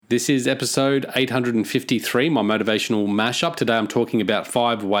This is episode 853, my motivational mashup. Today I'm talking about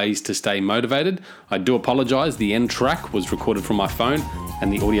 5 ways to stay motivated. I do apologise, the end track was recorded from my phone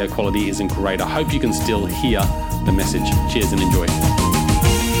and the audio quality isn't great. I hope you can still hear the message. Cheers and enjoy.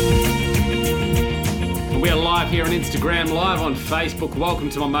 We are live here on Instagram, live on Facebook. Welcome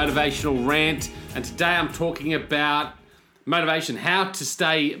to my motivational rant. And today I'm talking about motivation, how to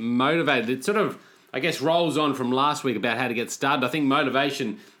stay motivated. It sort of, I guess, rolls on from last week about how to get started. I think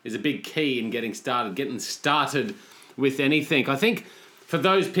motivation is a big key in getting started with anything. I think for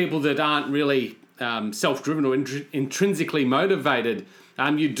those people that aren't really self-driven or intrinsically motivated,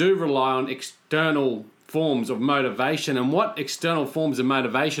 you do rely on external forms of motivation. And what external forms of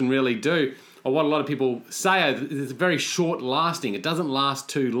motivation really do, or what a lot of people say, is it's very short-lasting. It doesn't last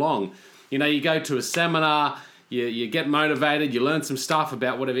too long. You know, you go to a seminar, you get motivated, you learn some stuff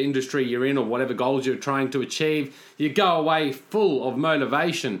about whatever industry you're in or whatever goals you're trying to achieve. You go away full of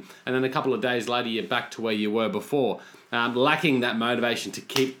motivation, and then a couple of days later you're back to where you were before, lacking that motivation to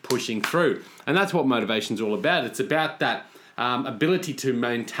keep pushing through. And that's what motivation's all about. It's about that ability to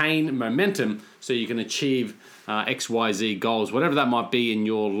maintain momentum so you can achieve XYZ goals, whatever that might be in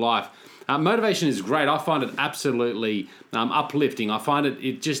your life. Motivation is great. I find it absolutely uplifting. I find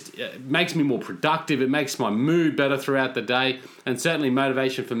it just makes me more productive. It makes my mood better throughout the day. And certainly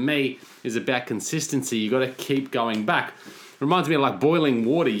motivation for me is about consistency. You've got to keep going back. It reminds me of like boiling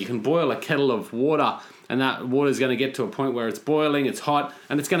water. You can boil a kettle of water and that water is going to get to a point where it's boiling, it's hot,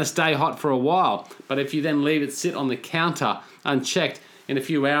 and it's going to stay hot for a while. But if you then leave it sit on the counter unchecked, in a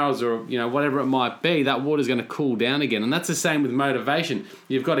few hours or whatever it might be, that water is going to cool down again. And that's the same with motivation.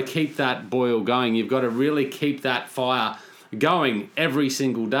 You've got to keep that boil going. You've got to really keep that fire going every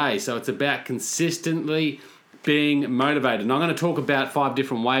single day. So it's about consistently being motivated. And I'm going to talk about 5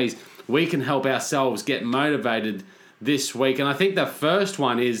 different ways we can help ourselves get motivated this week. And I think the first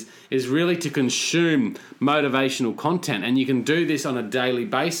one is really to consume motivational content. And you can do this on a daily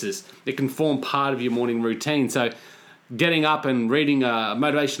basis. It can form part of your morning routine. So getting up and reading a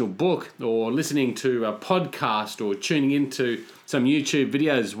motivational book or listening to a podcast or tuning into some YouTube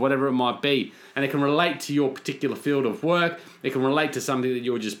videos, whatever it might be, and it can relate to your particular field of work. It can relate to something that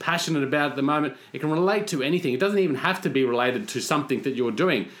you're just passionate about at the moment. It can relate to anything. It doesn't even have to be related to something that you're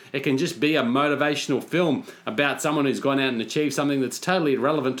doing. It can just be a motivational film about someone who's gone out and achieved something that's totally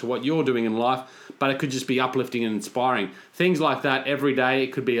irrelevant to what you're doing in life, but it could just be uplifting and inspiring. Things like that every day.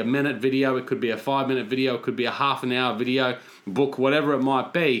 It could be a minute video. It could be a 5-minute video. It could be a half an hour video, book, whatever it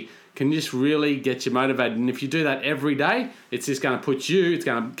might be, can just really get you motivated. And if you do that every day, it's just going to it's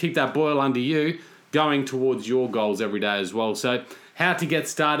going to keep that boil under you going towards your goals every day as well. So how to get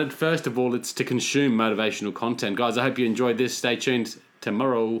started? First of all, it's to consume motivational content. Guys, I hope you enjoyed this. Stay tuned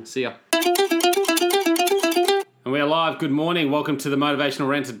tomorrow. See ya. And we are live. Good morning. Welcome to the Motivational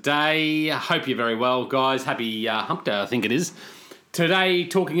Rant today. I hope you're very well, guys. Happy hump day, I think it is. Today,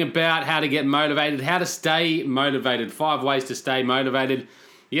 talking about how to get motivated, how to stay motivated, 5 ways to stay motivated.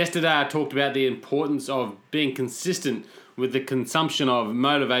 Yesterday, I talked about the importance of being consistent with the consumption of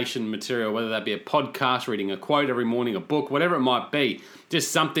motivation material, whether that be a podcast, reading a quote every morning, a book, whatever it might be,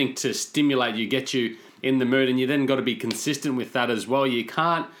 just something to stimulate you, get you in the mood, and you then got to be consistent with that as well. You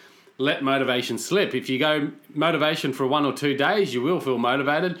can't let motivation slip. If you go motivation for 1 or 2 days, you will feel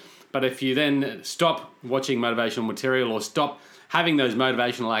motivated, but if you then stop watching motivational material or stop having those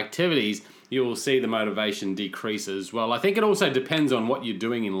motivational activities, you will see the motivation decrease as well. I think it also depends on what you're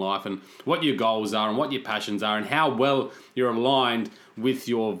doing in life and what your goals are and what your passions are and how well you're aligned with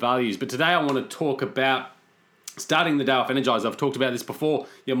your values. But today I want to talk about starting the day off energized. I've talked about this before.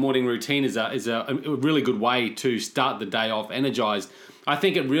 Your morning routine is a really good way to start the day off energized. I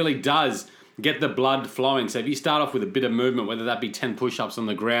think it really does get the blood flowing. So if you start off with a bit of movement, whether that be 10 push-ups on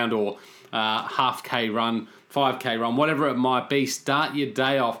the ground or half K run, 5K run, whatever it might be, start your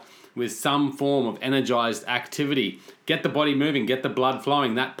day off with some form of energized activity. Get the body moving, get the blood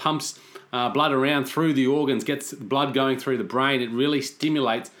flowing. That pumps blood around through the organs, gets blood going through the brain. It really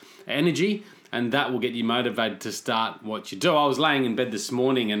stimulates energy, and that will get you motivated to start what you do. I was laying in bed this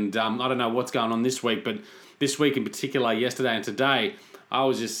morning, and I don't know what's going on this week, but this week in particular, yesterday and today, I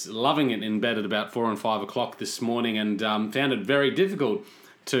was just loving it in bed at about 4 and 5 o'clock this morning, and found it very difficult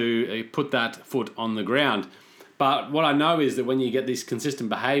to put that foot on the ground. But what I know is that when you get these consistent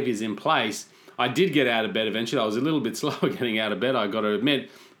behaviors in place, I did get out of bed eventually. I was a little bit slower getting out of bed, I got to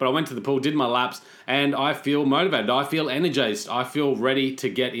admit. But I went to the pool, did my laps, and I feel motivated. I feel energized. I feel ready to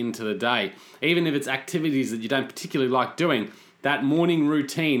get into the day. Even if it's activities that you don't particularly like doing, that morning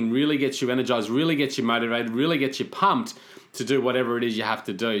routine really gets you energized, really gets you motivated, really gets you pumped to do whatever it is you have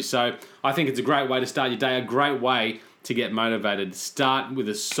to do. So I think it's a great way to start your day, a great way to get motivated. Start with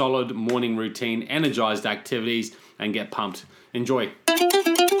a solid morning routine, energized activities, and get pumped. Enjoy.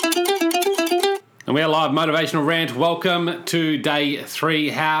 And we are live, Motivational Rant. Welcome to day 3,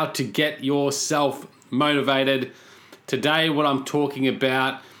 how to get yourself motivated. Today, what I'm talking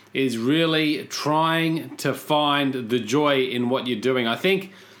about is really trying to find the joy in what you're doing. I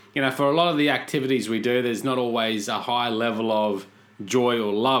think, for a lot of the activities we do, there's not always a high level of joy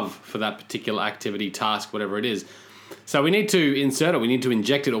or love for that particular activity, task, whatever it is. So we need to insert it, we need to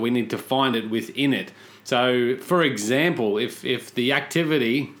inject it, or we need to find it within it. So, for example, if the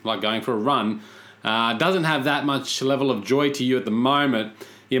activity, like going for a run, doesn't have that much level of joy to you at the moment,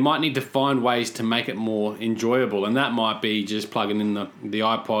 you might need to find ways to make it more enjoyable. And that might be just plugging in the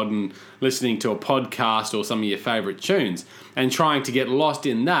iPod and listening to a podcast or some of your favorite tunes and trying to get lost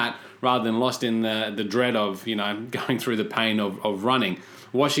in that rather than lost in the dread of, going through the pain of running.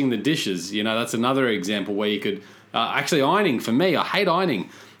 Washing the dishes, that's another example where you could, actually ironing for me, I hate ironing.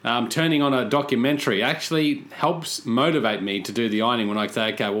 Turning on a documentary actually helps motivate me to do the ironing when I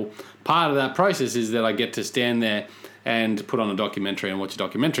say, okay, well, part of that process is that I get to stand there and put on a documentary and watch a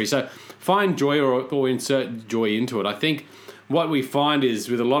documentary. So find joy or insert joy into it. I think what we find is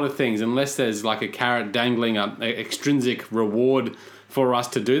with a lot of things, unless there's like a carrot dangling, an extrinsic reward for us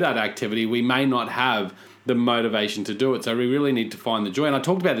to do that activity, we may not have the motivation to do it. So we really need to find the joy. And I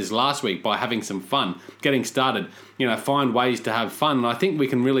talked about this last week by having some fun, getting started, find ways to have fun. And I think we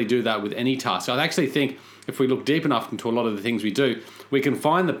can really do that with any task. So I actually think if we look deep enough into a lot of the things we do, we can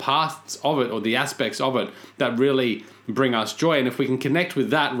find the parts of it or the aspects of it that really bring us joy. And if we can connect with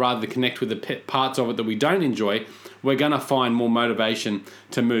that rather than connect with the parts of it that we don't enjoy, we're going to find more motivation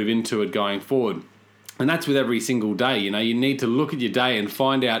to move into it going forward. And that's with every single day. You need to look at your day and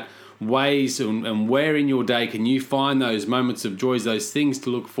find out ways and where in your day can you find those moments of joy, those things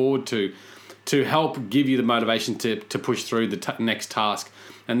to look forward to help give you the motivation to push through the next task.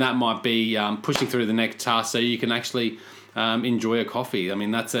 And that might be pushing through the next task so you can actually enjoy a coffee. I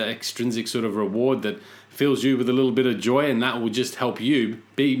mean, that's an extrinsic sort of reward that fills you with a little bit of joy, and that will just help you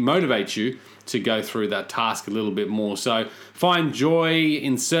motivate you to go through that task a little bit more. So find joy,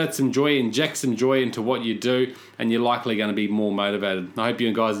 insert some joy, inject some joy into what you do, and you're likely going to be more motivated. I hope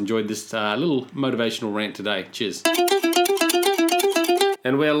you guys enjoyed this little motivational rant today. Cheers.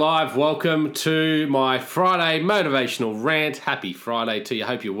 And we're live. Welcome to my Friday motivational rant. Happy Friday to you.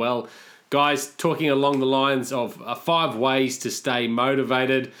 Hope you're well. Guys, talking along the lines of 5 ways to stay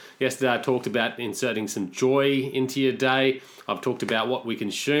motivated. Yesterday I talked about inserting some joy into your day. I've talked about what we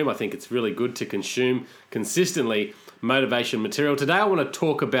consume. I think it's really good to consume consistently motivation material. Today I want to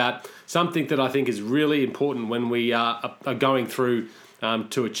talk about something that I think is really important when we are going through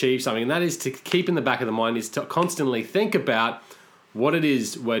to achieve something. And that is to keep in the back of the mind is to constantly think about what it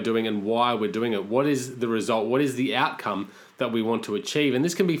is we're doing and why we're doing it. What is the result? What is the outcome that we want to achieve? And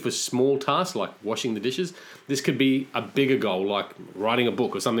this can be for small tasks like washing the dishes. This could be a bigger goal like writing a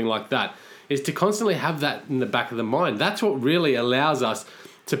book or something like that, is to constantly have that in the back of the mind. That's what really allows us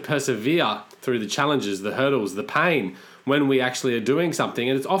to persevere through the challenges, the hurdles, the pain when we actually are doing something.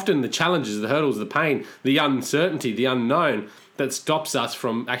 And it's often the challenges, the hurdles, the pain, the uncertainty, the unknown that stops us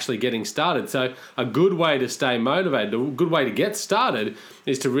from actually getting started. So a good way to stay motivated, a good way to get started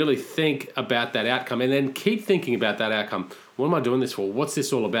is to really think about that outcome and then keep thinking about that outcome. What am I doing this for? What's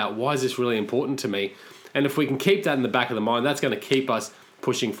this all about? Why is this really important to me? And if we can keep that in the back of the mind, that's going to keep us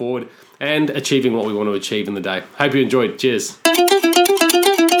pushing forward and achieving what we want to achieve in the day. Hope you enjoyed. Cheers.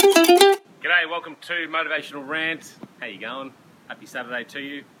 G'day, welcome to Motivational Rant. How you going? Happy Saturday to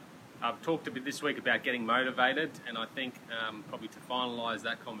you. I've talked a bit this week about getting motivated, and I think probably to finalise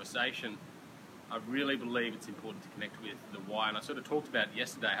that conversation, I really believe it's important to connect with the why. And I sort of talked about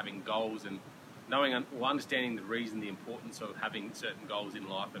yesterday having goals and knowing or understanding the reason, the importance of having certain goals in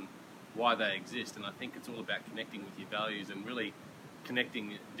life and why they exist. And I think it's all about connecting with your values and really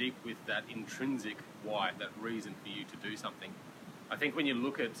connecting deep with that intrinsic why, that reason for you to do something. I think when you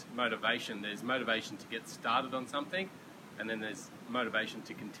look at motivation, there's motivation to get started on something, and then there's motivation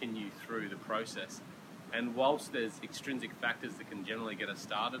to continue through the process. And whilst there's extrinsic factors that can generally get us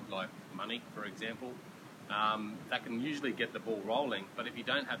started, like money, for example, that can usually get the ball rolling. But if you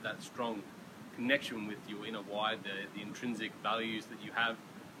don't have that strong connection with your inner why, the intrinsic values that you have,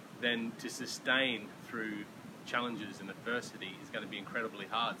 then to sustain through challenges and adversity is going to be incredibly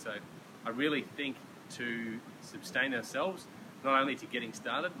hard. So I really think to sustain ourselves, not only to getting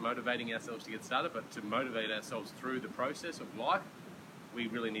started, motivating ourselves to get started, but to motivate ourselves through the process of life, we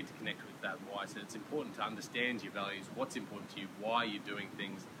really need to connect with that why. So it's important to understand your values, what's important to you, why you're doing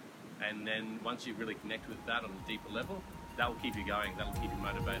things, and then once you really connect with that on a deeper level, that will keep you going, that will keep you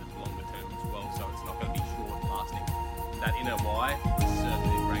motivated longer term as well, so it's not going to be short lasting. that inner why is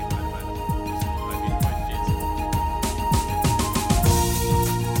certainly a great motivator. Hope you enjoyed,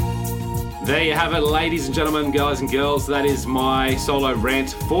 cheers. There you have it, ladies and gentlemen, guys and girls. That is my solo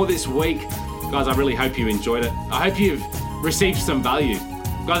rant for this week. Guys, I really hope you enjoyed it. I hope you've received some value.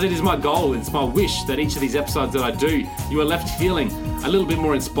 Guys, it is my goal, it's my wish that each of these episodes that I do, you are left feeling a little bit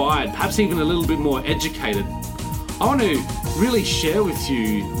more inspired, perhaps even a little bit more educated. I want to really share with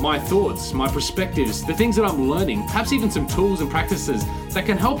you my thoughts, my perspectives, the things that I'm learning, perhaps even some tools and practices that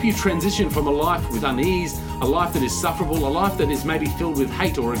can help you transition from a life with unease, a life that is sufferable, a life that is maybe filled with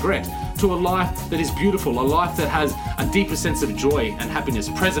hate or regret, to a life that is beautiful, a life that has a deeper sense of joy and happiness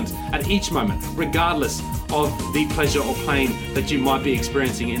present at each moment, regardless of the pleasure or pain that you might be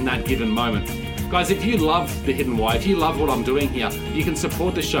experiencing in that given moment. Guys, if you love The Hidden Why, if you love what I'm doing here, you can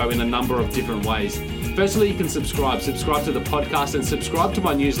support the show in a number of different ways. Firstly, you can subscribe to the podcast and subscribe to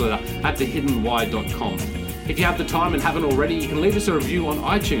my newsletter at thehiddenwhy.com. If you have the time and haven't already, you can leave us a review on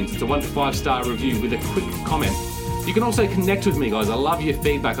iTunes. It's a 1 to 5 star review with a quick comment. You can also connect with me, guys. I love your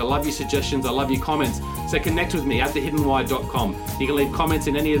feedback. I love your suggestions. I love your comments. So connect with me at thehiddenwhy.com. You can leave comments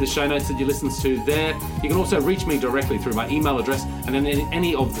in any of the show notes that you listen to there. You can also reach me directly through my email address and then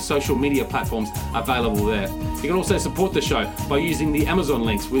any of the social media platforms available there. You can also support the show by using the Amazon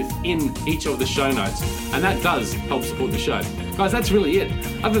links within each of the show notes. And that does help support the show. Guys, that's really it.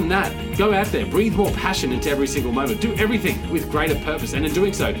 Other than that, go out there, breathe more passion into every single moment. Do everything with greater purpose. And in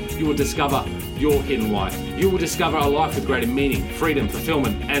doing so, you will discover your hidden why. You will discover a life with greater meaning, freedom,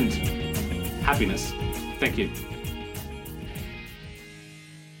 fulfillment, and happiness. Thank you.